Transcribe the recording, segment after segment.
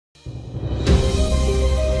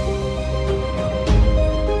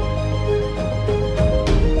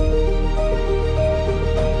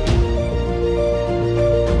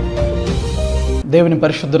దేవుని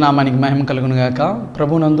పరిశుద్ధ నామానికి మహిమ కలుగును గాక.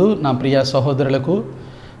 ప్రభునందు నా ప్రియ సహోదరులకు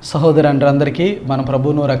సహోదరులందరికీ మన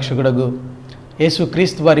ప్రభువును రక్షకుడగు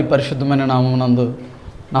యేసుక్రీస్తు వారి పరిశుద్ధమైన నామమునందు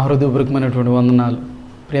నా హృదయపూర్వకమైనటువంటి వందనాలు.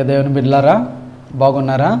 ప్రియ దేవుని బిడ్డలారా,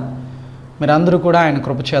 బాగున్నారా? మీరందరూ కూడా ఆయన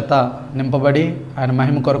కృపచేత నింపబడి ఆయన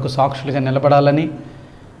మహిమ కొరకు సాక్షులుగా నిలబడాలని,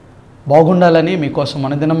 బాగుండాలని మీకోసం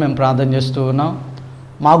అనుదినం మేము ప్రార్థన చేస్తూ ఉన్నాం.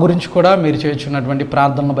 మా గురించి కూడా మీరు చేస్తున్నటువంటి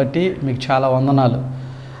ప్రార్థనను బట్టి మీకు చాలా వందనాలు.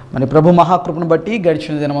 మరి ప్రభు మహాకృపను బట్టి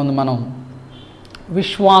గడిచిన దినమందు మనం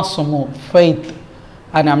విశ్వాసము, ఫెయిత్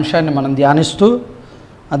అనే అంశాన్ని మనం ధ్యానిస్తూ,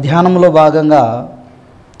 ఆ ధ్యానంలో భాగంగా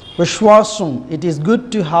విశ్వాసం, it is good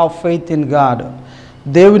to have faith in God,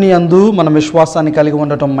 దేవుని యందు మనం విశ్వాసాన్ని కలిగి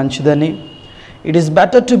ఉండటం మంచిదని, it is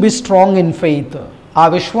better to be strong in faith, ఆ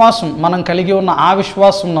విశ్వాసం మనం కలిగి ఉన్న ఆ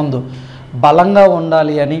విశ్వాసం నందు బలంగా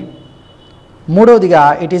ఉండాలి అని, మూడవదిగా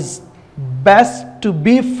it is best to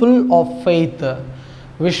be full of faith,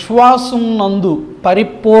 విశ్వాసం నందు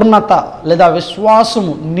పరిపూర్ణత లేదా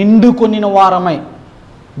విశ్వాసము నిండుకొనిన వారమై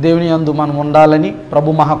దేవుని యందు మనం ఉండాలని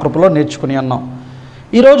ప్రభు మహాకృపలో నేర్చుకుని ఉన్నాం.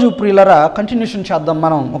 ఈరోజు ప్రియులరా కంటిన్యూషన్ చేద్దాం.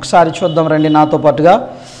 మనం ఒకసారి చూద్దాం రండి నాతో పాటుగా.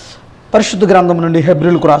 పరిశుద్ధ గ్రంథం నుండి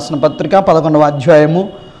హెబ్రీలకు రాసిన పత్రిక 11వ అధ్యాయము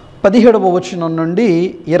 17వ వచనం నుండి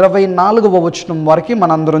 24వ వచనం వరకు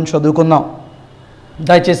మనందరం చదువుకుందాం.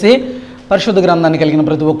 దయచేసి పరిశుద్ధ గ్రంథాన్ని కలిగిన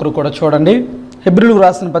ప్రతి ఒక్కరు కూడా చూడండి. హెబ్రీలకు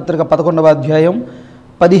రాసిన పత్రిక 11వ అధ్యాయం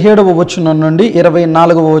 17వ వచనం నుండి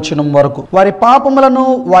 24వ వచనం వరకు. వారి పాపములను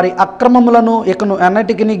వారి అక్రమములను ఇకను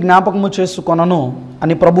ఎన్నటికిని జ్ఞాపకము చేసుకొనను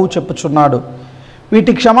అని ప్రభువు చెప్పుచున్నాడు.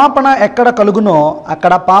 వీటి క్షమాపణ ఎక్కడ కలుగునో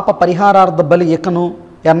అక్కడ పాప పరిహారార్థ బలి ఇకను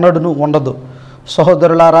ఎన్నడును ఉండదు.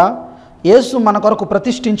 సహోదరులారా, యేసు మన కొరకు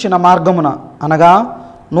ప్రతిష్ఠించిన మార్గమున అనగా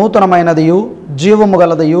నూతనమైనదియు జీవము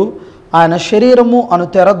గలదియు ఆయన శరీరము అను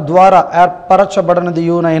తెర ద్వారా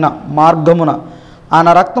ఏర్పరచబడినదియునైన మార్గమున ఆయన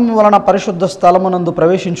రక్తము వలన పరిశుద్ధ స్థలమునందు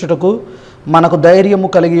ప్రవేశించుటకు మనకు ధైర్యము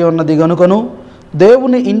కలిగి ఉన్నది గనుకను,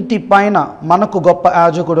 దేవుని ఇంటి పైన మనకు గొప్ప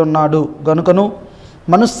యాజకుడు ఉన్నాడు గనుకను,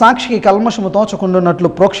 మనస్సాక్షికి కల్మషము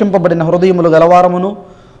తోచకుండునట్లు ప్రోక్షింపబడిన హృదయములు గలవారమును,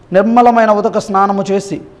 నిర్మలమైన ఉదక స్నానము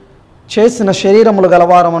చేసిన శరీరములు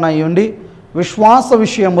గలవారమునై ఉండి, విశ్వాస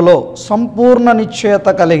విషయములో సంపూర్ణ నిశ్చయత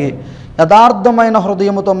కలిగి యథార్థమైన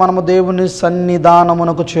హృదయముతో మనము దేవుని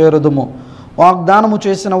సన్నిధానమునకు చేరుదుము. వాగ్దానము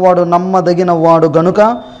చేసిన వాడు నమ్మదగిన వాడు గనుక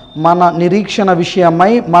మన నిరీక్షణ విషయమై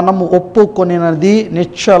మనము ఒప్పుకొనినది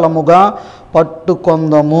నిశ్చలముగా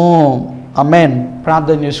పట్టుకొందము. ఆమేన్.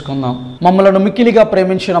 ప్రార్థన చేసుకుందాం. మమ్మలను మిక్కిలిగా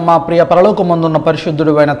ప్రేమించిన మా ప్రియ పరలోకమందున్న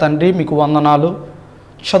పరిశుద్ధుడు అయిన తండ్రి, మీకు వందనాలు.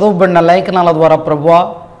 చదువుబడిన లేఖనాల ద్వారా ప్రభువా,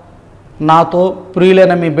 నాతో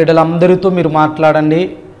ప్రియులైన మీ బిడ్డలందరితో మీరు మాట్లాడండి.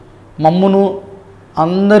 మమ్మును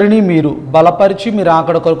అందరినీ మీరు బలపరిచి మీ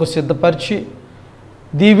రాకడ కొరకు సిద్ధపరిచి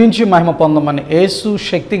దీవించి మహిమ పొందమని యేసు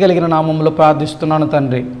శక్తి కలిగిన నామములో ప్రార్థిస్తున్నాను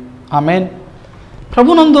తండ్రి. ఆమేన్.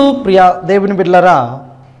 ప్రభునందు ప్రియ దేవుని బిడ్డలారా,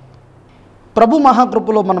 ప్రభు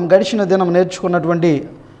మహాకృపలో మనం గడిచిన దినం నేర్చుకున్నటువంటి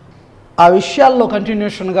ఆ విషయాల్లో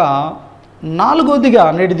కంటిన్యూషన్గా నాలుగోదిగా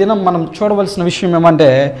నేటి దినం మనం చూడవలసిన విషయం ఏమంటే,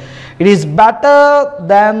 it is better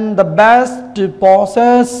than the best to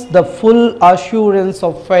passes the full assurance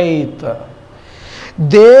of faith.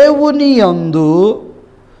 దేవుని యందు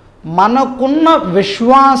మనకున్న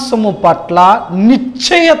విశ్వాసము పట్ల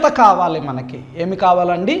నిశ్చయత కావాలి. మనకి ఏమి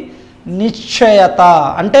కావాలండి? నిశ్చయత.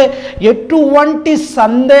 అంటే ఎటువంటి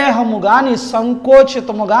సందేహము కానీ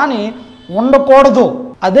సంకోచితము కానీ ఉండకూడదు.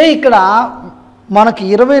 అదే ఇక్కడ మనకి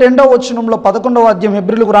 22వ వచనంలో 11వ అధ్యాయం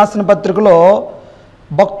హెబ్రీలకు రాసిన పత్రికలో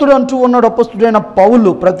భక్తుడు అంటూ ఉన్నాడు, అపొస్తలుడైన పౌలు.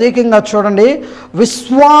 ప్రత్యేకంగా చూడండి,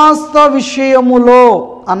 విశ్వాస విషయములో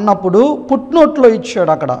అన్నప్పుడు పుట్నోట్లో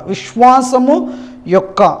ఇచ్చాడు. అక్కడ విశ్వాసము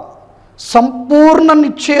యొక్క సంపూర్ణ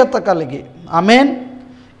నిశ్చయత కలిగి. ఆమేన్.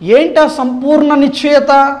 ఏంటి ఆ సంపూర్ణ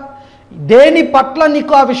నిశ్చయత? దేని పట్ల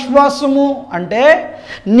నీకు ఆ విశ్వాసము అంటే,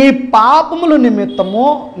 నీ పాపముల నిమిత్తము,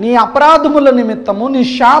 నీ అపరాధముల నిమిత్తము, నీ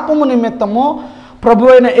శాపము నిమిత్తము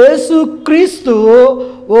ప్రభువైన యేసుక్రీస్తు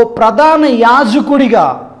ఓ ప్రధాన యాజకుడిగా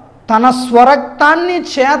తన స్వరక్తాన్ని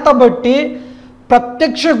చేతబట్టి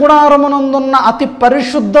ప్రత్యక్ష గుడారమునందున్న అతి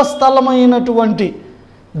పరిశుద్ధ స్థలమైనటువంటి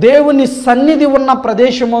దేవుని సన్నిధి ఉన్న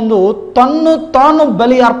ప్రదేశమందు తన్ను తాను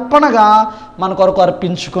బలి అర్పణగా మన కొరకు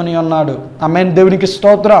అర్పించుకొని ఉన్నాడు. ఆమేన్. దేవునికి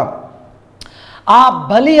స్తోత్రం. ఆ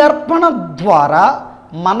బలి అర్పణ ద్వారా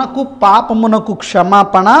మనకు పాపమునకు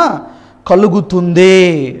క్షమాపణ కలుగుతుంది.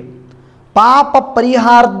 పాప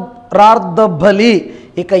పరిహారార్థ బలి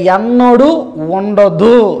ఇక ఎన్నడూ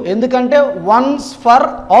ఉండదు. ఎందుకంటే వన్స్ ఫర్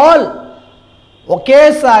ఆల్,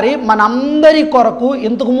 ఒకేసారి మనందరి కొరకు.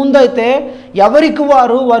 ఇంతకుముందు అయితే ఎవరికి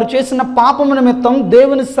వారు చేసిన పాపము నిమిత్తం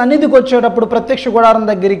దేవుని సన్నిధికి వచ్చేటప్పుడు ప్రత్యక్ష గుడారం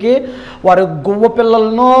దగ్గరికి వారు గువ్వ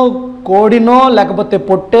పిల్లలనో కోడినో లేకపోతే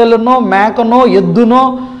పొట్టేలునో మేకనో ఎద్దునో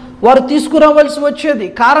వారు తీసుకురావాల్సి వచ్చేది.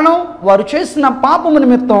 కారణం, వారు చేసిన పాపము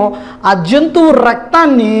నిమిత్తం ఆ జంతువు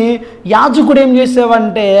రక్తాన్ని యాజకుడు ఏం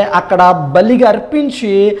చేసేవంటే అక్కడ బలిగా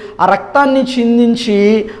అర్పించి ఆ రక్తాన్ని చిందించి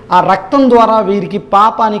ఆ రక్తం ద్వారా వీరికి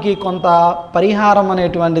పాపానికి కొంత పరిహారం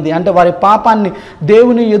అనేటువంటిది, అంటే వారి పాపాన్ని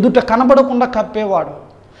దేవుని ఎదుట కనబడకుండా కప్పేవాడు.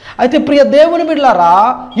 అయితే ప్రియ దేవుని బిడ్డలారా,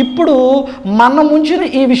 ఇప్పుడు మనం ఉంచిన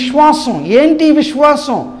ఈ విశ్వాసం ఏంటి? ఈ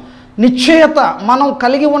విశ్వాసం నిశ్చయత మనం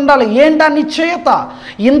కలిగి ఉండాలి. ఏంటా నిశ్చయత?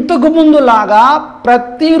 ఇంతకు ముందులాగా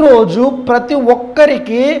ప్రతిరోజు ప్రతి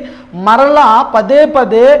ఒక్కరికి మరలా పదే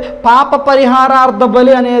పదే పాప పరిహారార్థ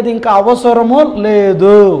బలి అనేది ఇంకా అవసరము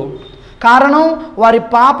లేదు. కారణం, వారి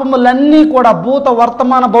పాపములన్నీ కూడా భూత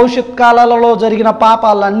వర్తమాన భవిష్యత్ కాలాలలో జరిగిన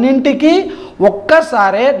పాపాలన్నింటికీ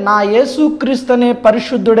ఒక్కసారే నా యేసుక్రీస్తు అనే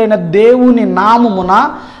పరిశుద్ధుడైన దేవుని నామమున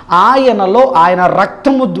ఆయనలో ఆయన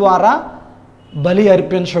రక్తము ద్వారా బలి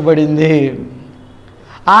అర్పించబడింది.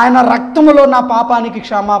 ఆయన రక్తములో నా పాపానికి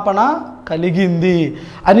క్షమాపణ కలిగింది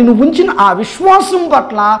అని నువ్వు ఉంచిన ఆ విశ్వాసం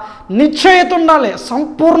పట్ల నిశ్చయత ఉండాలి,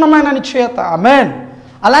 సంపూర్ణమైన నిశ్చయత. ఆమేన్.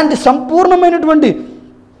 అలాంటి సంపూర్ణమైనటువంటి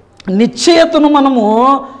నిశ్చయతను మనము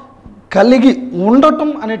కలిగి ఉండటం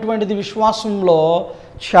అనేటువంటిది విశ్వాసంలో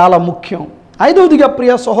చాలా ముఖ్యం. ఐదవదిగా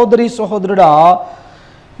ప్రియ సహోదరి సహోదరుడా,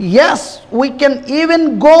 yes, we can even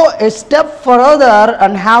go a step further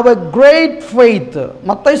and have a great faith.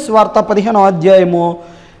 మత్తయి సువార్త 15వ అధ్యాయము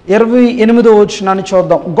 28వ వచనాన్ని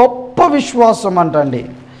చూద్దాం. గొప్ప విశ్వాసం అంటండి.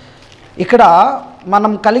 ఇక్కడ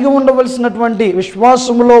మనం కలిగి ఉండవలసినటువంటి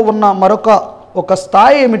విశ్వాసములో ఉన్న ఒక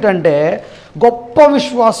స్థాయి ఏమిటంటే గొప్ప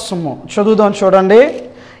విశ్వాసము. చదువుదాం, చూడండి.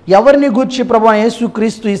 ఎవరిని గూర్చి ప్రభువైన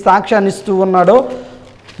యేసుక్రీస్తు ఈ సాక్ష్యాన్ని ఇస్తూ ఉన్నాడో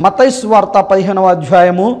మత్తయి సువార్త 15వ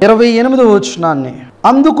అధ్యాయము 28వ వచనాన్ని.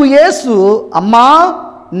 అందుకు యేసు, అమ్మా,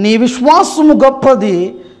 నీ విశ్వాసము గొప్పది,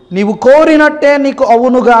 నీవు కోరినట్టే నీకు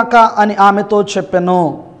అవునుగాక అని ఆమెతో చెప్పెను.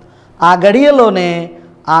 ఆ గడియలోనే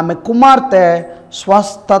ఆమె కుమార్తె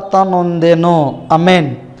స్వస్థత నొందెను. ఆమేన్.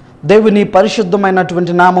 దేవుని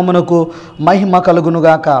పరిశుద్ధమైనటువంటి నామమునకు మహిమ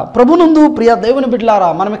కలుగునుగాక. ప్రభునందు ప్రియ దేవుని బిడ్డలారా,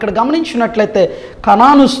 మనం ఇక్కడ గమనించినట్లయితే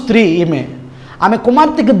కనాను స్త్రీ, ఆమె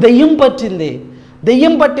కుమార్తెకి దెయ్యం పట్టింది.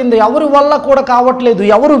 ఎవరి వల్ల కూడా కావట్లేదు,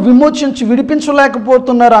 ఎవరు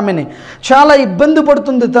విడిపించలేకపోతున్నారు. ఆమెని చాలా ఇబ్బంది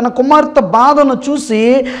పడుతుంది. తన కుమార్తె బాధను చూసి,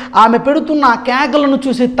 ఆమె పెడుతున్న ఆ కేకలను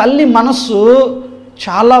చూసి తల్లి మనస్సు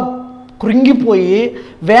చాలా కృంగిపోయి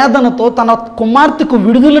వేదనతో తన కుమార్తెకు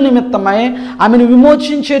విడుదల నిమిత్తమై ఆమెను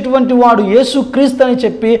విమోచించేటువంటి వాడు యేసుక్రీస్తు అని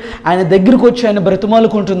చెప్పి ఆయన దగ్గరికి వచ్చి ఆయన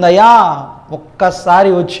బ్రతిమాలుకుంటుంది. అయ్యా,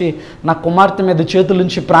 ఒక్కసారి వచ్చి నా కుమార్తె మీద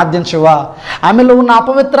చేతులుంచి ప్రార్థించవా, ఆమెలో ఉన్న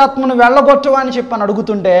అపవిత్రాత్మను వెళ్ళగొట్టవా అని చెప్పి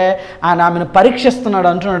అడుగుతుంటే ఆయన ఆమెను పరీక్షిస్తున్నాడు.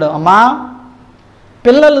 అంటున్నాడు, అమ్మా,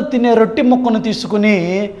 పిల్లలు తినే రొట్టె ముక్కను తీసుకుని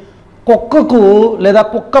కుక్కకు లేదా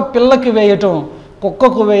కుక్క పిల్లకి వేయటం,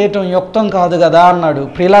 కుక్కకు వేయటం యుక్తం కాదు కదా అన్నాడు.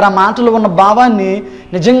 ప్రియులారా, మాటలు ఉన్న భావాన్ని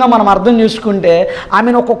నిజంగా మనం అర్థం చేసుకుంటే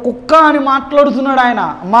ఆమెను ఒక కుక్క అని మాట్లాడుతున్నాడు ఆయన.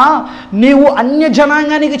 అమ్మా, నీవు అన్య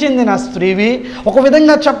జనాంగానికి చెందిన స్త్రీవి, ఒక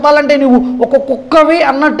విధంగా చెప్పాలంటే నువ్వు ఒక కుక్కవి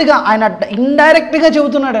అన్నట్టుగా ఆయన ఇండైరెక్ట్గా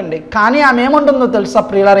చెబుతున్నాడండి. కానీ ఆమె ఏమంటుందో తెలుసా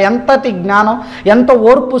ప్రియులారా? ఎంతటి జ్ఞానం, ఎంత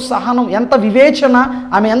ఓర్పు, సహనం, ఎంత వివేచన,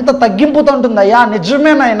 ఆమె ఎంత తగ్గింపుతో ఉంటుంది. అయ్యా,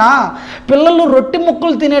 నిజమేనైనా పిల్లలు రొట్టె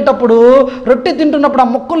ముక్కలు తినేటప్పుడు, రొట్టె తింటున్నప్పుడు ఆ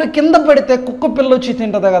ముక్కలు కింద పెడితే కుక్క పిల్ల వచ్చి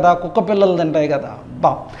తింటుంది కదా, కుక్క పిల్లలు తింటాయి కదా.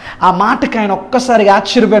 ఆ మాటకి ఆయన ఒక్కసారిగా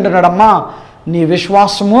ఆశ్చర్యపోతున్నాడు. అమ్మా, నీ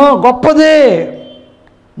విశ్వాసము గొప్పదే,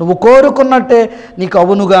 నువ్వు కోరుకున్నట్టే నీకు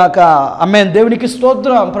అవునుగాక. ఆమేన్. దేవునికి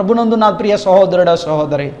స్తోత్రం. ప్రభునందు నా ప్రియ సహోదరుడా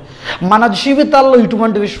సహోదరి, మన జీవితాల్లో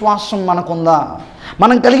ఇటువంటి విశ్వాసం మనకుందా?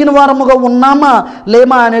 మనం కలిగిన వారముగా ఉన్నామా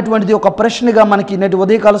లేమా అనేటువంటిది ఒక ప్రశ్నగా మనకి నేటి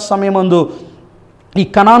ఉదయకాల సమయమందు ఈ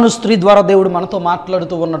కనాను స్త్రీ ద్వారా దేవుడు మనతో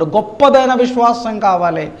మాట్లాడుతూ ఉన్నాడు. గొప్పదైన విశ్వాసం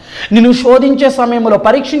కావాలి. నిన్ను శోధించే సమయంలో,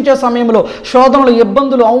 పరీక్షించే సమయంలో, శోధనలు,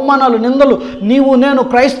 ఇబ్బందులు, అవమానాలు, నిందలు, నేను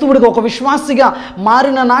క్రైస్తవుడిగా ఒక విశ్వాసిగా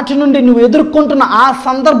మారిన నాటి నుండి నువ్వు ఎదుర్కొంటున్న ఆ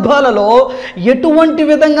సందర్భాలలో ఎటువంటి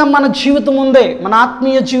విధంగా మన జీవితం ఉందే, మన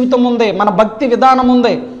ఆత్మీయ జీవితం ఉందే, మన భక్తి విధానం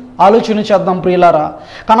ఉందే ఆలోచన చేద్దాం ప్రియులారా.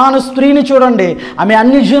 కనాను స్త్రీని చూడండి, ఆమె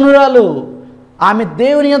అన్ని జనురాలు. ఆమె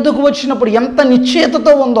దేవుని యొద్దకు వచ్చినప్పుడు ఎంత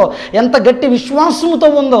నిశ్చయతతో ఉందో, ఎంత గట్టి విశ్వాసంతో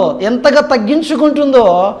ఉందో, ఎంతగా తగ్గించుకుంటుందో.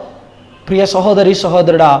 ప్రియ సహోదరి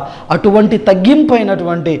సహోదరుడా, అటువంటి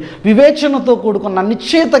తగ్గింపైనటువంటి వివేచనతో కూడుకున్న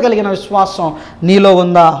నిశ్చయత కలిగిన విశ్వాసం నీలో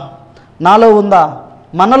ఉందా, నాలో ఉందా,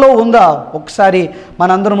 మనలో ఉందా? ఒకసారి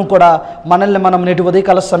మనందరము కూడా మనల్ని మనం నేటి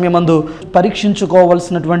ఉదయకాల సమయమందు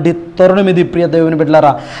పరీక్షించుకోవాల్సినటువంటి తరుణం ఇది ప్రియ దేవుని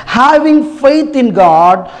బిడ్డలారా. Having faith in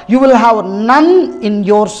God you will have none in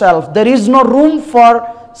your self. There is no room for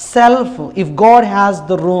self if God has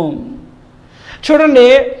the room. చూడండి,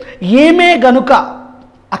 ఏమే గనుక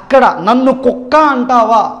అక్కడ నన్ను కుక్క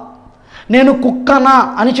అంటావా, నేను కుక్కనా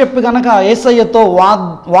అని చెప్పి కనుక యేసయ్యతో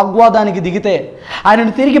వాగ్వాదానికి దిగితే,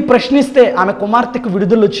 ఆయనను తిరిగి ప్రశ్నిస్తే ఆమె కుమార్తెకు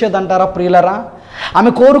విడుదల వచ్చేదంటారా ప్రియులరా? ఆమె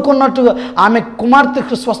కోరుకున్నట్టుగా ఆమె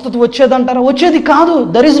కుమార్తెకు స్వస్థత వచ్చేదంటారా? వచ్చేది కాదు.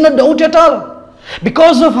 There is no doubt at all.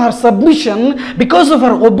 Because of her submission, because of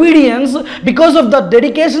her obedience, because of the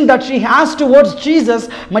dedication that she has towards Jesus,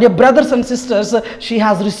 my dear brothers and sisters, she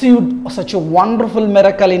has received such a wonderful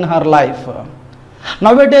miracle in her life.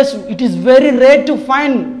 Nowadays, it is very rare to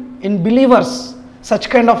find in believers such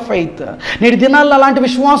kind of faith. నేటి దినాల్లో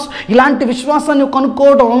ఇలాంటి విశ్వాసాన్ని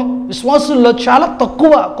కనుక్కోవడం విశ్వాసుల్లో చాలా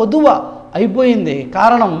కొద్దువ అయిపోయింది.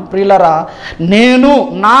 కారణం ప్రియులరా, నేను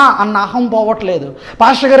నా అన్న అహం పోవట్లేదు.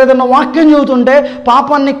 పాస్టర్ గారు ఏదన్నా వాక్యం చెబుతుంటే,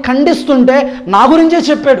 పాపాన్ని ఖండిస్తుంటే నా గురించే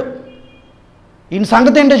చెప్పాడు, ఈయన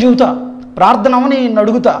సంగతి ఏంటో చెబుతా, ప్రార్థన అవని ఈయన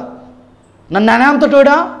అడుగుతా, నన్ను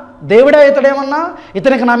అనేంతటోడా, దేవుడా ఇతడేమన్నా,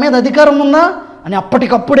 ఇతనికి నా మీద అధికారం ఉందా అని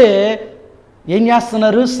అప్పటికప్పుడే ఏం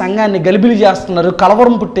చేస్తున్నారు? సంఘాన్ని గలిబిలి చేస్తున్నారు,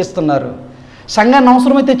 కలవరం పుట్టిస్తున్నారు, సంఘాన్ని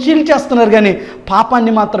అవసరమైతే చీల్చేస్తున్నారు, కానీ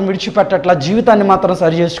పాపాన్ని మాత్రం విడిచిపెట్టట్లా, జీవితాన్ని మాత్రం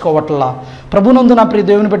సరి చేసుకోవట్లా. ప్రభునందు నా ప్రియ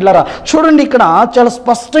దేవుని బిడ్డలారా, చూడండి ఇక్కడ చాలా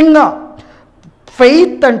స్పష్టంగా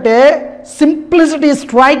ఫెయిత్ అంటే సింప్లిసిటీ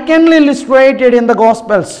స్ట్రైకెన్లీ ఇల్లుస్ట్రేటెడ్ ఇన్ ద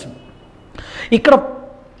గాస్పెల్స్. ఇక్కడ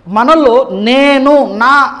మనలో నేను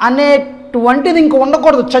నా అనేటువంటిది ఇంక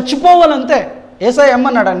ఉండకూడదు, చచ్చిపోవాలంతే. యేసయ్య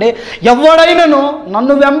ఏమన్నాడండి? ఎవడైనను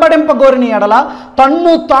నన్ను వెంబడింపగోరిని ఎడల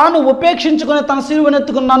తన్ను తాను ఉపేక్షించుకుని తన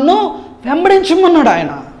సిలువనెత్తుకుని నన్ను వెంబడించమన్నాడు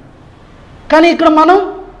ఆయన. కానీ ఇక్కడ మనం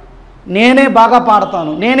నేనే బాగా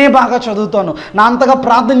పాడతాను, నేనే బాగా చదువుతాను, నా అంతగా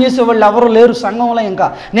ప్రార్థన చేసేవాళ్ళు ఎవరు లేరు సంఘంలో. ఇంకా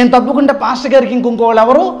నేను తప్పుకుంటే పాస్టర్ గారికి ఇంకొకళ్ళు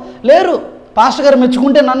ఎవరు లేరు. పాస్టర్ గారు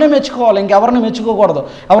మెచ్చుకుంటే నన్నే మెచ్చుకోవాలి, ఇంకెవరిని మెచ్చుకోకూడదు.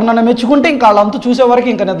 ఎవరు నన్ను మెచ్చుకుంటే ఇంకా వాళ్ళ అంతు చూసేవరకు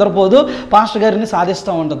ఇంకా నిద్రపోదు, పాస్టర్ గారిని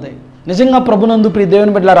సాధిస్తూ ఉంటుంది. నిజంగా ప్రభునందు ప్రియ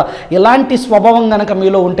దేవుని బిడ్డలారా, ఇలాంటి స్వభావం కనుక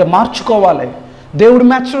మీలో ఉంటే మార్చుకోవాలి. దేవుడు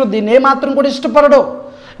మెచ్చడు, దీన్ని ఏమాత్రం కూడా ఇష్టపడడు.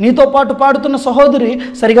 నీతో పాటు పాడుతున్న సహోదరి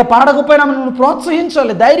సరిగా పాడకపోయినా నువ్వు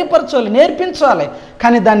ప్రోత్సహించాలి, ధైర్యపరచాలి, నేర్పించాలి,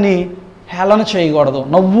 కానీ దాన్ని హేళన చేయకూడదు,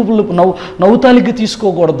 నవ్వుతాలికి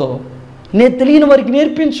తీసుకోకూడదు. తెలియని వారికి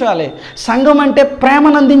నేర్పించాలి. సంఘం అంటే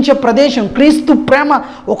ప్రేమను అందించే ప్రదేశం. క్రీస్తు ప్రేమ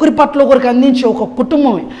ఒకరి పట్ల ఒకరికి అందించే ఒక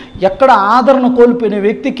కుటుంబం. ఎక్కడ ఆదరణ కోల్పోయిన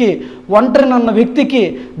వ్యక్తికి, ఒంటరినన్న వ్యక్తికి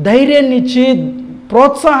ధైర్యాన్ని ఇచ్చి,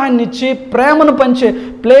 ప్రోత్సాహాన్ని ఇచ్చి, ప్రేమను పంచే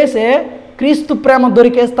ప్లేసే క్రీస్తు ప్రేమ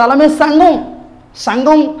దొరికే స్థలమే సంఘం.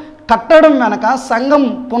 సంఘం కట్టడం వెనక, సంఘం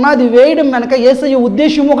పునాది వేయడం వెనక యేసయ్య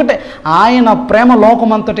ఉద్దేశం ఒకటే, ఆయన ప్రేమ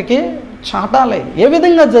లోకమంతటికి చాటాలి. ఏ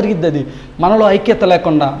విధంగా జరిగిద్ది అది? మనలో ఐక్యత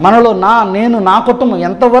లేకుండా, మనలో నేను నా కుటుంబం,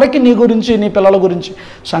 ఎంతవరకు నీ గురించి, నీ పిల్లల గురించి,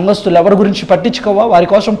 సంఘస్థులు ఎవరి గురించి పట్టించుకోవా? వారి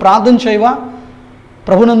కోసం ప్రార్థన చేయవా?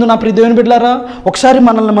 ప్రభునందు నా ప్రియ దేవుని బిడ్డలారా, ఒకసారి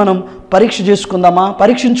మనల్ని మనం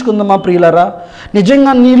పరీక్షించుకుందామా ప్రియులారా?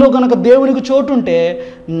 నిజంగా నీలో కనుక దేవునికి చోటు ఉంటే,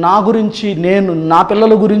 నా గురించి, నేను నా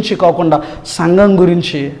పిల్లల గురించి కాకుండా సంఘం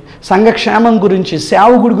గురించి, సంఘక్షేమం గురించి,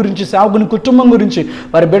 సేవకుడి గురించి, సేవకుని కుటుంబం గురించి,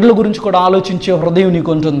 వారి బిడ్డల గురించి కూడా ఆలోచించే హృదయం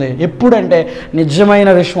నీకు ఉంటుంది. ఎప్పుడంటే నిజమైన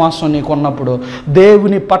విశ్వాసం నీకు ఉన్నప్పుడు,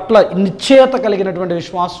 దేవుని పట్ల నిశ్చయత కలిగినటువంటి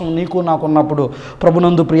విశ్వాసం నీకు నాకు ఉన్నప్పుడు.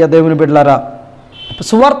 ప్రభునందు ప్రియ దేవుని బిడ్డలారా,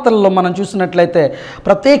 సువార్తల్లో మనం చూసినట్లయితే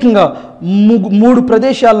ప్రత్యేకంగా 3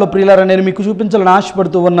 ప్రదేశాల్లో ప్రియులారా నేను మీకు చూపించాలని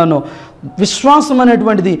ఆశపడుతూ ఉన్నాను. విశ్వాసం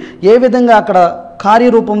అనేటువంటిది ఏ విధంగా అక్కడ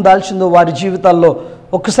కార్యరూపం దాల్చిందో వారి జీవితాల్లో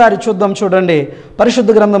ఒక్కసారి చూద్దాం. చూడండి పరిశుద్ధ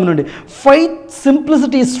గ్రంథం నుండి. Faith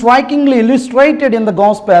simplicity strikingly ఇల్లుస్ట్రేటెడ్ in the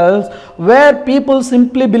gospels where people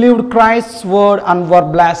simply believed Christ's word and were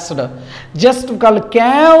blessed. Just వాళ్ళు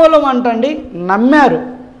కేవలం అంటండి నమ్మారు,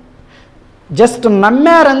 జస్ట్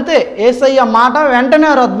నమ్మారంతే. యేసయ్య మాట వెంటనే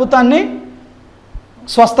వారు అద్భుతాన్ని,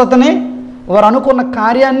 స్వస్థతని, వారు అనుకున్న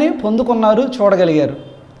కార్యాన్ని పొందుకున్నారు, చూడగలిగారు.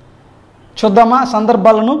 చూద్దామా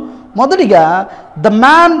సందర్భాలను? మొదటిగా the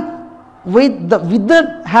man with the withered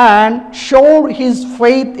hand showed his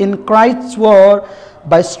faith in Christ's word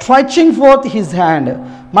by stretching forth his hand.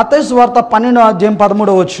 మత్తయి సువార్త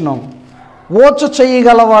 12:13 ఓచ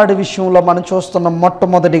చేయగలవాడి విషయంలో మనం చూస్తున్నాం.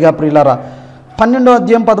 మొట్టమొదటిగా ప్రియులారా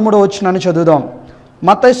 12:13 చదువుదాం.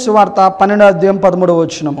 మత్తయి సువార్త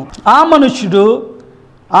 12:13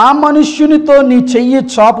 ఆ మనుష్యునితో నీ చెయ్యి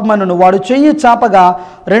చాపమనను, వాడు చెయ్యి చాపగా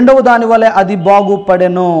రెండవ దాని వలె అది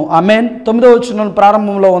బాగుపడెను. ఆమేన్. 9వ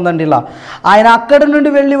ప్రారంభంలో ఉందండి ఇలా. ఆయన అక్కడి నుండి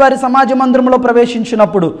వెళ్ళి వారి సమాజ మందిరంలో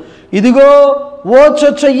ప్రవేశించినప్పుడు ఇదిగో ఓచ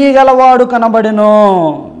చెయ్యి గలవాడు కనబడెను.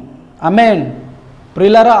 ఆమేన్.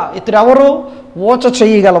 ప్రియులారా, ఇతడు ఎవరు? ఓచ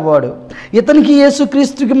చెయ్యగలవాడు. ఇతనికి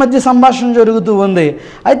యేసుక్రీస్తుకి మధ్య సంభాషణ జరుగుతూ ఉంది.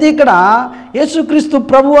 అయితే ఇక్కడ యేసుక్రీస్తు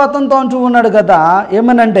ప్రభు అతనితో అంటూ ఉన్నాడు కదా,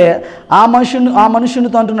 ఏమనంటే ఆ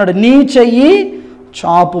మనుషునితో అంటున్నాడు, నీ చెయ్యి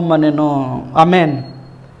చాపుమనెను. ఆమేన్.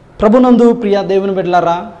 ప్రభునందు ప్రియ దేవుని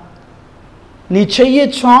బిడ్డలారా, నీ చెయ్యి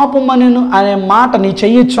చాపుమనెను అనే మాట, నీ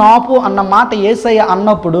చెయ్యి చాపు అన్న మాట యేసయ్య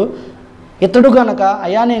అన్నప్పుడు ఇతడు గనక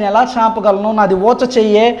అయ్యా నేను ఎలా చాపగలను, నాది ఊచ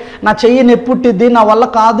చెయ్యే, నా చెయ్యి నెప్పుట్టిద్ది, నా వల్ల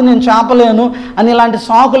కాదు, నేను చాపలేను అని ఇలాంటి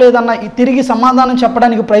సాకులు ఏదన్నా తిరిగి సమాధానం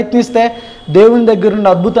చెప్పడానికి ప్రయత్నిస్తే దేవుని దగ్గర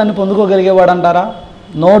నుండి అద్భుతాన్ని పొందుకోగలిగేవాడు అంటారా?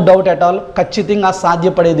 నో డౌట్ ఎట్ ఆల్, ఖచ్చితంగా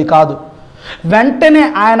సాధ్యపడేది కాదు. వెంటనే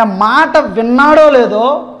ఆయన మాట విన్నాడో లేదో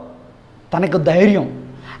తనకు ధైర్యం,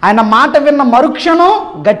 ఆయన మాట విన్న మరుక్షణం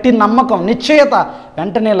గట్టి నమ్మకం, నిశ్చయత,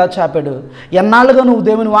 వెంటనే ఇలా చాపాడు. ఎన్నాళ్ళుగా నువ్వు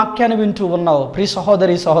దేవుని వాక్యాన్ని వింటూ ఉన్నావు ప్రియ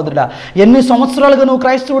సహోదరి సహోదరుడా, ఎన్ని సంవత్సరాలుగా నువ్వు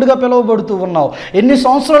క్రైస్తవుడిగా పిలువబడుతూ ఉన్నావు, ఎన్ని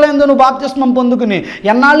సంవత్సరాలైందో నువ్వు బాప్తిస్మం పొందుకుని,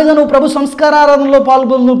 ఎన్నాళ్ళుగా నువ్వు ప్రభు సంస్కారారాధనలో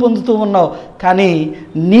పొందుతూ ఉన్నావు, కానీ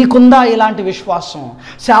నీకుందా ఇలాంటి విశ్వాసం?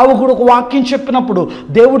 సేవకుడు ఒక వాక్యం చెప్పినప్పుడు,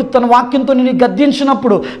 దేవుడు తన వాక్యంతో నిన్ను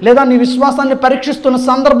గద్దించినప్పుడు, లేదా నీ విశ్వాసాన్ని పరీక్షిస్తున్న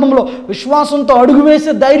సందర్భంలో విశ్వాసంతో అడుగు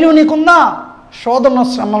వేసే ధైర్యం నీకుందా? శోధన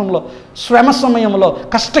శ్రమ సమయంలో,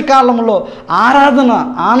 కష్టకాలంలో ఆరాధన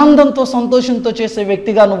ఆనందంతో సంతోషంతో చేసే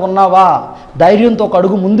వ్యక్తిగా నువ్వు ఉన్నావా? ధైర్యంతో ఒక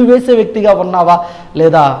అడుగు ముందు వేసే వ్యక్తిగా ఉన్నావా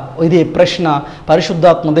లేదా? ఇది ప్రశ్న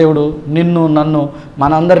పరిశుద్ధాత్మ దేవుడు నిన్ను నన్ను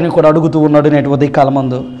మనందరినీ కూడా అడుగుతూ ఉన్నాడు నేటి ఉదయకాలం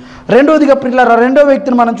మందు. రెండవదిగా ప్రియులారా, రెండో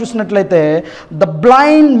వ్యక్తిని మనం చూసినట్లయితే, the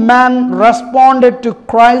blind man responded to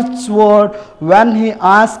Christ's word when he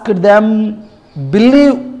asked them,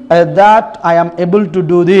 believe that I am able to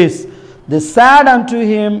do this. They said unto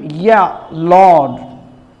him, Yeah, Lord.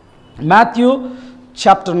 Matthew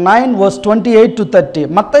chapter 9 verse 28 to 30.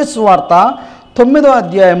 మత్తయి సువార్త 9వ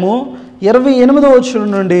అధ్యాయము 28వ వచనం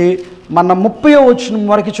నుండి మన 30వ వచనం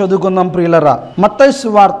వరకు చదువుకుందాం ప్రియులరా. మత్తయి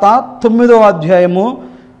సువార్త 9వ అధ్యాయము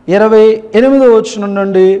 28వ వచనం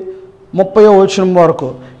నుండి 30వ వచనం వరకు.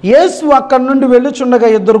 యేసు అక్కడి నుండి వెళ్ళుచుండగా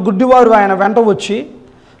ఇద్దరు గుడ్డివారు ఆయన వెంట వచ్చి,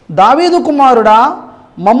 దావీదు కుమారుడా,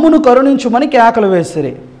 మమ్మును కరుణించుమని కేకలు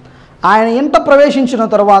వేసిరి. ఆయన ఇంట ప్రవేశించిన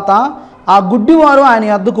తర్వాత ఆ గుడ్డివారు ఆయన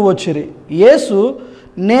వద్దకు వచ్చిరి. యేసు,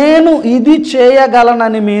 నేను ఇది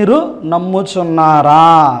చేయగలనని మీరు నమ్ముచున్నారా?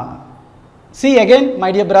 See again, my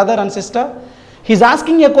dear brother and sister, he is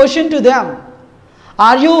asking a question to them.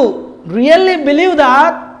 Are you really believe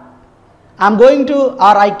that I am going to,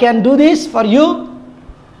 or I can do this for you?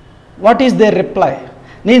 What is their reply?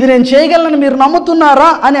 నీది నేను చేయగలనని మీరు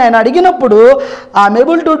నమ్ముతున్నారా అని ఆయన అడిగినప్పుడు, I am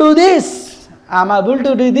able to do this, I'm able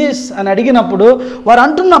to do this అని అడిగినప్పుడు వారు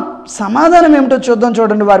అంటున్న సమాధానం ఏమిటో చూద్దాం.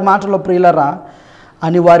 చూడండి వారి మాటలో ప్రియులరా.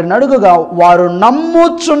 అని వారిని అడుగుగా, వారు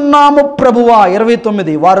నమ్ముచున్నాము ప్రభువా,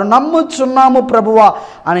 29, వారు నమ్ముచున్నాము ప్రభువా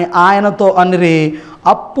అని ఆయనతో అనిరి.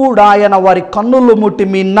 అప్పుడు ఆయన వారి కన్నులు ముట్టి,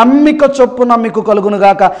 మీ నమ్మిక చొప్పున మీకు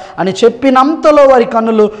కలుగునుగాక అని చెప్పినంతలో వారి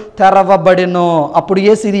కన్నులు తెరవబడెను. అప్పుడు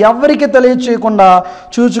యేసు ఇది ఎవరికి తెలియచేయకుండా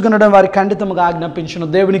చూచుకునడం వారి ఖండితముగా ఆజ్ఞాపించును.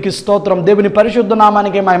 దేవునికి స్తోత్రం, దేవుని పరిశుద్ధ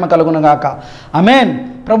నామానికి మహిమ కలుగునుగాక. ఆమేన్.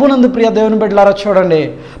 ప్రభునందు ప్రియ దేవుని బిడ్డలారా, చూడండి,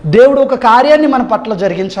 దేవుడు ఒక కార్యాన్ని మన పట్ల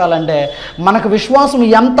జరిగించాలంటే మనకు విశ్వాసం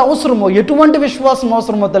ఎంత అవసరమో, ఎటువంటి విశ్వాసం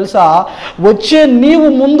అవసరమో తెలుసా? వచ్చే నీవు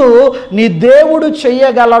ముందు నీ దేవుడు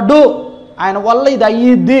చెయ్యగలడు, ఆయన వల్ల ఇది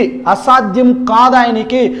అయ్యిద్ది, అసాధ్యం కాదు,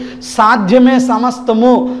 ఆయనకి సాధ్యమే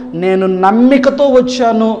సమస్తము, నేను నమ్మికతో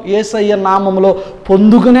వచ్చాను, యేసయ్య నామములో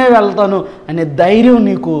పొందుకునే వెళ్తాను అనే ధైర్యం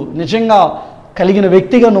నీకు నిజంగా కలిగిన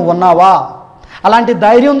వ్యక్తిగా నువ్వు ఉన్నావా? అలాంటి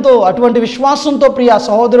ధైర్యంతో, అటువంటి విశ్వాసంతో ప్రియ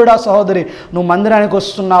సహోదరుడా సహోదరి నువ్వు మందిరానికి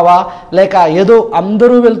వస్తున్నావా? లేక ఏదో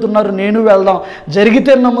అందరూ వెళ్తున్నారు నేను వెళ్దాం,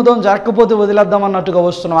 జరిగితే నమ్ముదాం జరగకపోతే వదిలేద్దాం అన్నట్టుగా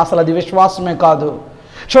వస్తున్నావు? అసలు అది విశ్వాసమే కాదు.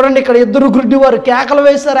 చూడండి, ఇక్కడ ఇద్దరు గుడ్డివారు కేకలు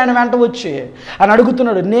వేశారు ఆయన వెంట వచ్చి. ఆయన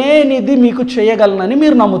అడుగుతున్నాడు, నేను ఇది మీకు చేయగలనని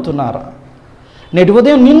మీరు నమ్ముతున్నారా? నేటి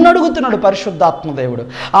ఉదయం నిన్ను అడుగుతున్నాడు పరిశుద్ధాత్మ దేవుడు.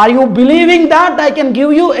 Are you believing that I can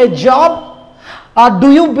give you A job? Or do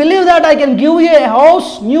you believe that I can give you a house,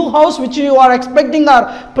 new house which you are expecting or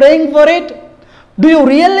praying for it? Do you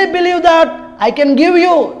really believe that I can give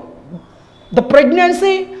you the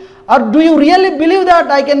pregnancy? Or do you really believe that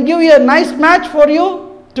I can give you a nice match for you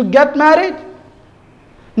to get married?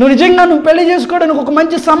 నువ్వు నిజంగా నువ్వు పెళ్లి చేసుకోవడానికి ఒక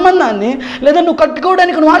మంచి సంబంధాన్ని, లేదా నువ్వు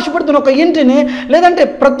కట్టుకోవడానికి నువ్వు ఆశపడుతున్న ఒక ఇంటిని, లేదంటే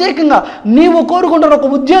ప్రత్యేకంగా నీవు కోరుకుంటున్న ఒక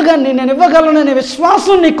ఉద్యోగాన్ని నేను ఇవ్వగలననే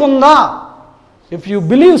విశ్వాసం నీకుందా? If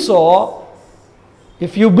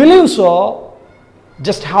you believe so,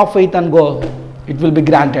 just have faith and go. It will be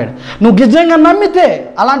granted. నువ్వు నిజంగా నమ్మితే,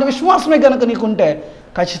 అలాంటి విశ్వాసమే కనుక నీకుంటే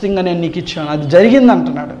ఖచ్చితంగా నేను నీకు ఇచ్చాను, అది జరిగింది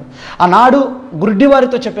అంటున్నాడు. ఆనాడు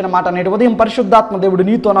గుడ్డివారితో చెప్పిన మాట నేటి ఉదయం పరిశుద్ధాత్మ దేవుడు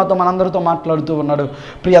నీతో నాతో మనందరితో మాట్లాడుతూ ఉన్నాడు.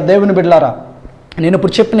 ప్రియ దేవుని బిడ్డలారా, నేను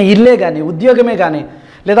ఇప్పుడు చెప్పిన ఇల్లే కానీ, ఉద్యోగమే కానీ,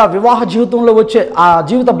 లేదా వివాహ జీవితంలో వచ్చే ఆ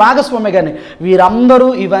జీవిత భాగస్వామే కానీ, వీరందరూ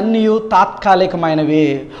ఇవన్నీ తాత్కాలికమైనవి,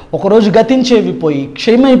 ఒకరోజు గతించేవి, పోయి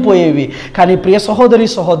క్షయమైపోయేవి. కానీ ప్రియ సహోదరి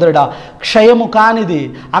సహోదరుడా, క్షయము కానిది,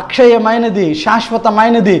 అక్షయమైనది,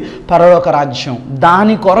 శాశ్వతమైనది పరలోక రాజ్యం.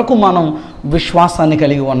 దాని కొరకు మనం విశ్వాసాన్ని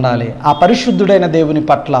కలిగి ఉండాలి. ఆ పరిశుద్ధుడైన దేవుని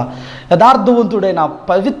పట్ల, యథార్థవంతుడైన,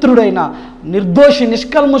 పవిత్రుడైన, నిర్దోషి,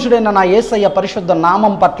 నిష్కల్మషుడైన నా యేసయ్య పరిశుద్ధ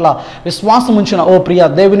నామం పట్ల విశ్వాసం ఉంచిన ఓ ప్రియ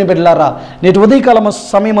దేవుని బిడ్డలారా, నేటి ఉదయకాలం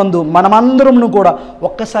సమయమందు మనమందరమును కూడా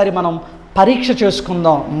ఒక్కసారి మనం పరీక్ష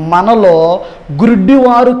చేసుకుందాం. మనలో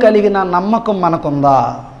గుడ్డివారు కలిగిన నమ్మకం మనకుందా?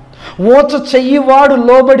 ఓచ చెయ్యివాడు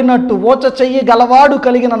లోబడినట్టు ఓచ చెయ్యి గలవాడు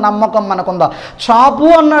కలిగిన నమ్మకం మనకుందా? చాపు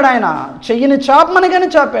అన్నాడు ఆయన, చెయ్యిని చాపమనగానే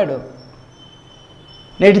చాపాడు.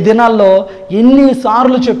 నేటి దినాల్లో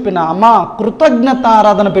ఎన్నిసార్లు చెప్పినా అమ్మా కృతజ్ఞత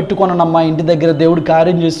ఆరాధన పెట్టుకోనమ్మా, ఇంటి దగ్గర దేవుడు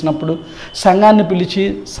కార్యం చేసినప్పుడు సంఘాన్ని పిలిచి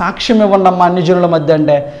సాక్ష్యం ఇవ్వండమ్మా అన్ని జనుల మధ్య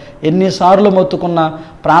అంటే ఎన్నిసార్లు మొత్తుకున్న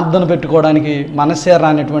ప్రార్థన పెట్టుకోవడానికి మనసే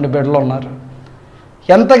రానిటువంటి బిడ్డలు ఉన్నారు.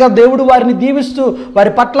 ఎంతగా దేవుడు వారిని దీవిస్తూ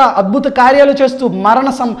వారి పట్ల అద్భుత కార్యాలు చేస్తూ మరణ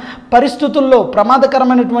పరిస్థితుల్లో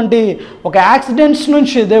ప్రమాదకరమైనటువంటి ఒక యాక్సిడెంట్స్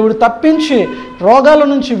నుంచి దేవుడు తప్పించి, రోగాల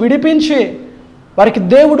నుంచి విడిపించి, వారికి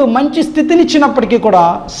దేవుడు మంచి స్థితినిచ్చినప్పటికీ కూడా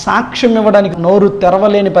సాక్ష్యం ఇవ్వడానికి నోరు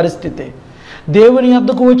తెరవలేని పరిస్థితి. దేవుని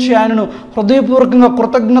యొద్దకు వచ్చి ఆయనను హృదయపూర్వకంగా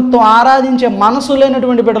కృతజ్ఞతతో ఆరాధించే మనసు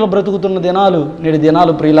లేనటువంటి బిడ్డలు బ్రతుకుతున్న దినాలు నేటి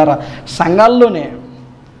దినాలు ప్రియులారా సంఘాల్లోనే.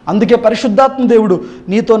 అందుకే పరిశుద్ధాత్మ దేవుడు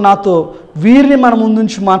నీతో నాతో వీరిని మన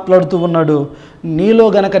ముందుంచి మాట్లాడుతూ ఉన్నాడు. నీలో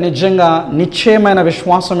గనక నిజంగా నిశ్చయమైన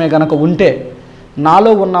విశ్వాసమే గనక ఉంటే,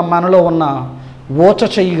 నాలో ఉన్న మనలో ఉన్న ఓచ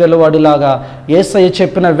చెయ్యగలవాడిలాగా యేసయ్య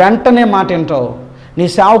చెప్పిన వెంటనే మాట వింటావు. నీ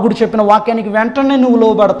సేవకుడు చెప్పిన వాక్యానికి వెంటనే నువ్వు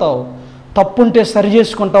లోబడతావు. తప్పుంటే సరి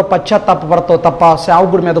చేసుకుంటావు, పశ్చాత్తాపడతావు తప్ప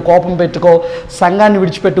సేవకుడి మీద కోపం పెట్టుకో, సంఘాన్ని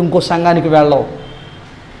విడిచిపెట్టి ఇంకో సంఘానికి వెళ్ళవు.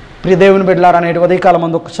 ప్రియదేవుని బిడ్డలారా, నేటి ఉదయకాలం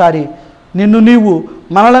ముందు ఒకసారి నిన్ను నీవు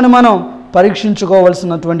మనలను మనం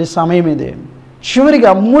పరీక్షించుకోవాల్సినటువంటి సమయం ఇది.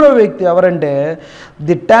 చివరిగా మూడవ వ్యక్తి ఎవరంటే,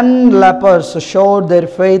 the 10 lepers showed their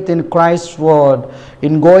faith in Christ's word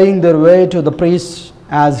in going their way to the priest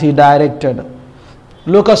as he directed.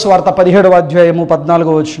 లూకాసు వార్త 17వ అధ్యాయము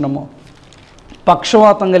 14వ వచనము.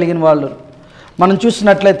 పక్షవాతం కలిగిన వాళ్ళు మనం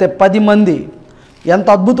చూసినట్లయితే 10 మంది ఎంత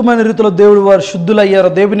అద్భుతమైన రీతిలో దేవుడు వారు శుద్ధులయ్యారో,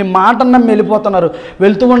 దేవుని మాట నమ్మి వెళ్ళిపోతున్నారు.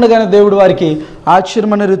 వెళ్తూ ఉండగానే దేవుడు వారికి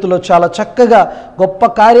ఆశ్చర్యమైన రీతిలో చాలా చక్కగా గొప్ప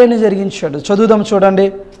కార్యాన్ని జరిగించాడు. చదువుదాం చూడండి,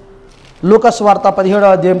 లూకాసు వార్త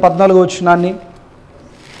 17వ అధ్యాయం 14వ వచనాన్ని.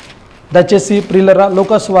 దయచేసి ప్రియులరా,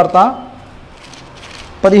 లూకాసు వార్త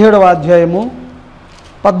 17వ అధ్యాయము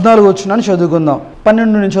 14వ వచనాన్ని చదువుకుందాం.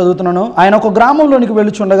 12 నుంచి చదువుతున్నాను. ఆయన ఒక గ్రామంలోనికి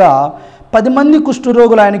వెళ్ళుచుండగా 10 మంది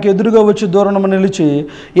కుష్ఠరోగులు ఆయనకి ఎదురుగా వచ్చి దూరంలో నిలిచి,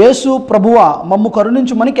 యేసు ప్రభువా మమ్ము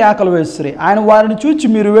కరుణించుమని కేకలు వేసిరి. ఆయన వారిని చూచి,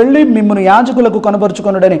 మీరు వెళ్ళి మిమ్మల్ని యాజకులకు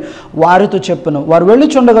కనపరుచుకొనుడని వారితో చెప్పెను. వారు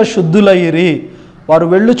వెళ్ళుచుండగా శుద్ధులయ్యిరి.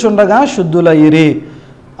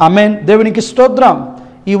 ఆమేన్. దేవునికి స్తోత్రం.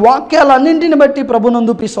 ఈ వాక్యాలన్నింటిని బట్టి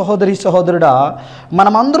ప్రభునందు ప్రియ సహోదరి సహోదరుడా,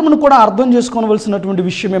 మనమందరము కూడా అర్థం చేసుకోవలసినటువంటి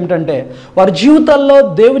విషయం ఏమిటంటే, వారి జీవితాల్లో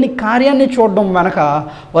దేవుని కార్యాన్ని చూడడం వెనక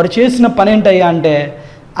వారు చేసిన పని ఏంటయ్యా అంటే,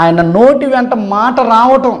 ఆయన నోటి వెంట మాట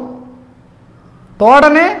రావటం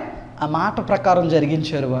తోడనే ఆ మాట ప్రకారం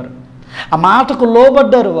జరిగించారు. వారు ఆ మాటకు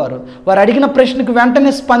లోబడ్డారు. వారు అడిగిన ప్రశ్నకు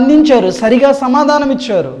వెంటనే స్పందించారు, సరిగా సమాధానం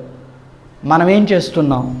ఇచ్చారు. మనం ఏం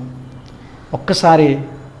చేస్తున్నాం? ఒక్కసారి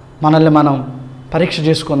మనల్ని మనం పరీక్ష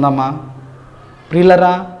చేసుకుందామా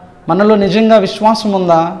ప్రియులరా? మనలో నిజంగా విశ్వాసం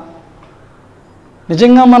ఉందా?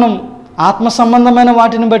 నిజంగా మనం ఆత్మ సంబంధమైన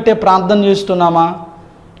వాటిని బట్టే ప్రార్థన చేస్తున్నామా,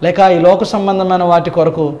 లేక ఈ లోక సంబంధమైన వాటి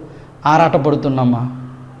కొరకు ఆరాటపడుతున్నామా?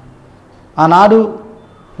 ఆనాడు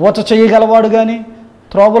ఓచ చేయగలవాడు కానీ,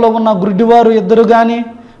 త్రోవలో ఉన్న గుడ్డివారు 2 కానీ,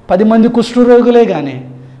 10 మంది కుష్ఠరోగులే కానీ,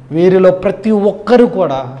 వీరిలో ప్రతి ఒక్కరు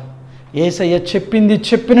కూడా యేసయ్య చెప్పింది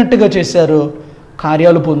చెప్పినట్టుగా చేశారు,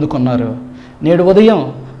 కార్యాలు పొందుకున్నారు. నేడు ఉదయం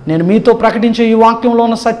నేను మీతో ప్రకటించే ఈ వాక్యంలో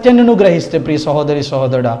ఉన్న సత్యాన్ని నువ్వు గ్రహిస్తే ప్రియ సహోదరి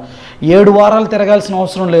సహోదరుడా, 7 వారాలు తిరగాల్సిన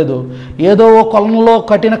అవసరం లేదు. ఏదో ఓ కొలంలో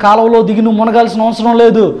కట్టిన కాలువలో దిగి నువ్వు మునగాల్సిన అవసరం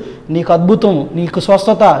లేదు. నీకు అద్భుతం, నీకు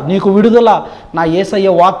స్వస్థత, నీకు విడుదల నా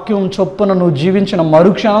యేసయ్య వాక్యం చొప్పున నువ్వు జీవించిన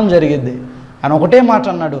మరుక్షణం జరిగింది. ఆయన ఒకటే మాట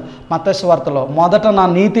అన్నాడు మత్తయి సువార్తలో, మొదట నా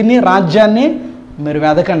నీతిని రాజ్యాన్ని మీరు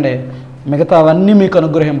వెదకండి, మిగతావన్నీ మీకు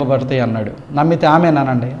అనుగ్రహింపబడతాయి అన్నాడు. నమ్మితే ఆమెన్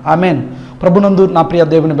అనండి. ఆమెన్. ప్రభునందు నా ప్రియ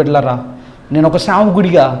దేవుని బిడ్డలారా, నేను ఒక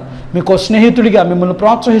సేవకుడిగా, మీకు స్నేహితుడిగా మిమ్మల్ని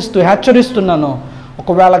ప్రోత్సహిస్తూ హెచ్చరిస్తున్నాను.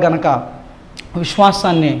 ఒకవేళ గనక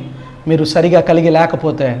విశ్వాసాన్ని మీరు సరిగా కలిగి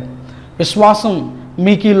లేకపోతే, విశ్వాసం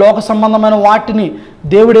మీకు ఈ లోక సంబంధమైన వాటిని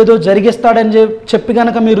దేవుడేదో జరిగిస్తాడని చెప్పి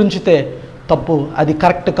గనక మీరు ఉంచితే తప్పు, అది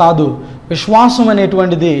కరెక్ట్ కాదు. విశ్వాసం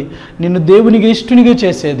అనేటువంటిది నిన్ను దేవునికి ఇష్టనిగా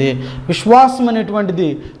చేసేది. విశ్వాసం అనేటువంటిది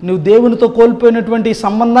నువ్వు దేవునితో కోల్పోయినటువంటి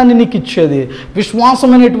సంబంధాన్ని నీకు ఇచ్చేది.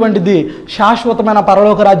 విశ్వాసం అనేటువంటిది శాశ్వతమైన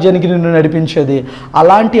పరలోక రాజ్యానికి నిన్ను నడిపించేది.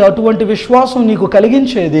 అటువంటి విశ్వాసం నీకు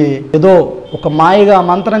కలిగించేది ఏదో ఒక మాయగా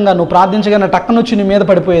మంత్రంగా నువ్వు ప్రార్థించగానే టక్కనొచ్చి నీ మీద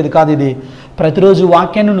పడిపోయేది కాదు. ఇది ప్రతిరోజు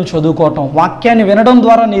వాక్యాన్ని నువ్వు చదువుకోవటం, వాక్యాన్ని వినడం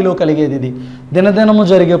ద్వారా నీలో కలిగేది ఇది, దినదినము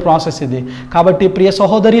జరిగే ప్రాసెస్ ఇది. కాబట్టి ప్రియ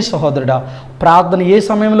సహోదరి సహోదరుడా, ప్రార్థన ఏ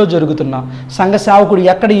సమయంలో జరుగుతున్నా, సంఘ సేవకుడు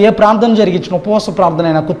ఎక్కడ ఏ ప్రార్థన జరిగించిన, ఉపవాస ప్రార్థన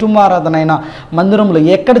అయినా, కుటుంబారాధన అయినా, మందిరంలో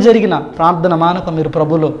ఎక్కడ జరిగినా ప్రార్థన మానక మీరు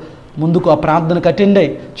ప్రభులో ముందుకు ఆ ప్రార్థనకు అటెండ్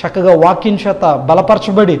అయ్యి చక్కగా వాక్యం చేత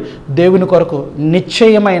బలపరచబడి దేవుని కొరకు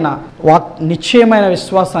నిశ్చయమైన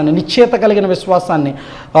విశ్వాసాన్ని, నిశ్చయత కలిగిన విశ్వాసాన్ని,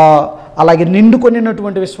 అలాగే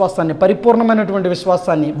నిండుకొనినటువంటి విశ్వాసాన్ని, పరిపూర్ణమైనటువంటి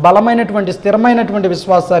విశ్వాసాన్ని, బలమైనటువంటి స్థిరమైనటువంటి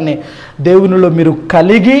విశ్వాసాన్ని దేవునిలో మీరు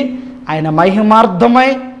కలిగి ఆయన మహిమార్థమై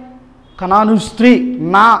కనాను స్త్రీ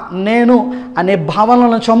నేను అనే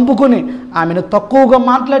భావనలను చంపుకొని ఆమెను తక్కువగా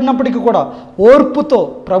మాట్లాడినప్పటికీ కూడా ఓర్పుతో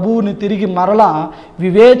ప్రభువుని తిరిగి మరలా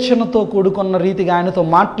వివేచనతో కూడుకున్న రీతిగా ఆయనతో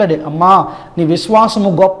మాట్లాడి, అమ్మా నీ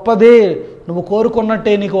విశ్వాసము గొప్పదే, నువ్వు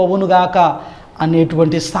కోరుకున్నట్టే నీకు అవునుగాక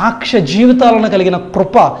అనేటువంటి సాక్ష్య జీవితాలను కలిగిన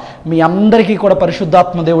కృప మీ అందరికీ కూడా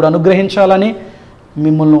పరిశుద్ధాత్మ దేవుడు అనుగ్రహించాలని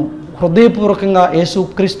మిమ్మల్ని హృదయపూర్వకంగా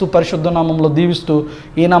యేసుక్రీస్తు పరిశుద్ధ నామంలో దీవిస్తూ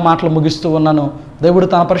ఈయన మాటలు ముగిస్తూ ఉన్నాను. దేవుడు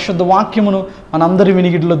తన పరిశుద్ధ వాక్యమును మనందరి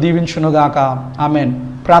వినికిడిలో దీవించునుగాక. ఆమేన్.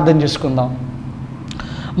 ప్రార్థన చేసుకుందాం.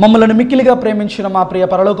 మమ్మల్ని మిక్కిలిగా ప్రేమించిన మా ప్రియ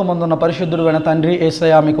పరలోకమందున్న పరిశుద్ధుడు అయిన తండ్రి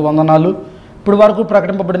యేసయ్యా, మీకు వందనాలు. ఇప్పుడు వరకు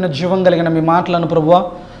ప్రకటింపబడిన జీవం కలిగిన మీ మాటలను ప్రభువా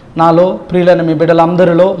నాలో ప్రియులైన మీ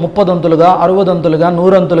బిడ్డలందరిలో 30 60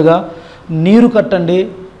 100 నీరు కట్టండి,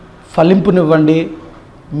 ఫలింపునివ్వండి.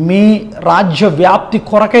 మీ రాజ్య వ్యాప్తి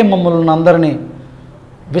కొరకై మమ్మల్ని అందరినీ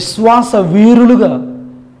విశ్వాస వీరులుగా,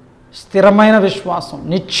 స్థిరమైన విశ్వాసం,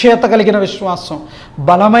 నిశ్చయత కలిగిన విశ్వాసం,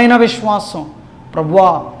 బలమైన విశ్వాసం ప్రభువా,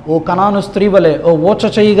 ఓ కనాను స్త్రీ వలె, ఓ ఓచ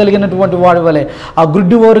చేయగలిగినటువంటి వాడి వలె, ఆ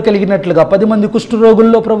గుడ్డి ఓరు కలిగినట్లుగా 10 మంది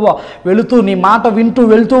కుష్ఠరోగుల్లో ప్రభువా వెళుతూ నీ మాట వింటూ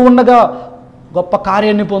వెళుతూ ఉండగా గొప్ప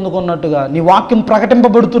కార్యాన్ని పొందుకున్నట్టుగా, నీ వాక్యం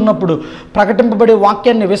ప్రకటింపబడుతున్నప్పుడు ప్రకటింపబడే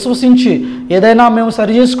వాక్యాన్ని విశ్వసించి ఏదైనా మేము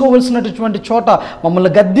సరి చేసుకోవలసినటువంటి చోట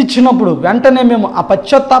మమ్మల్ని గద్దించినప్పుడు వెంటనే మేము ఆ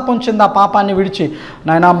పశ్చాత్తాపం చెంది ఆ పాపాన్ని విడిచి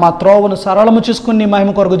నాయనా మా త్రోవను సరళము చేసుకుని నీ మహిమ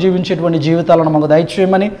కొరకు జీవించేటువంటి జీవితాలను మాకు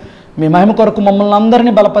దయచేయమని, మీ మహిమ కొరకు మమ్మల్ని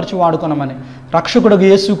అందరినీ బలపరిచి వాడుకొనమని రక్షకుడు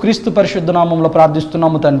యేసుక్రీస్తు పరిశుద్ధ నామంలో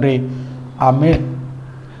ప్రార్థిస్తున్నాము తండ్రి. ఆమేన్.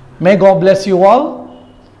 May God bless you all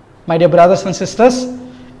my dear brothers and sisters.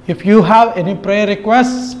 If you have any prayer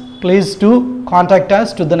requests, please do contact us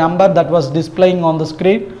to the number that was displaying on the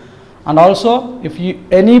screen. And also, if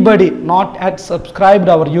anybody not yet subscribed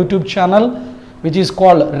our YouTube channel, which is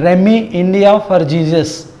called Remi India for Jesus,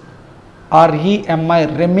 REMI,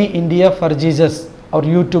 Remi India for Jesus, our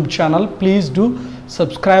YouTube channel, please do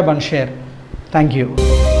subscribe and share. Thank you.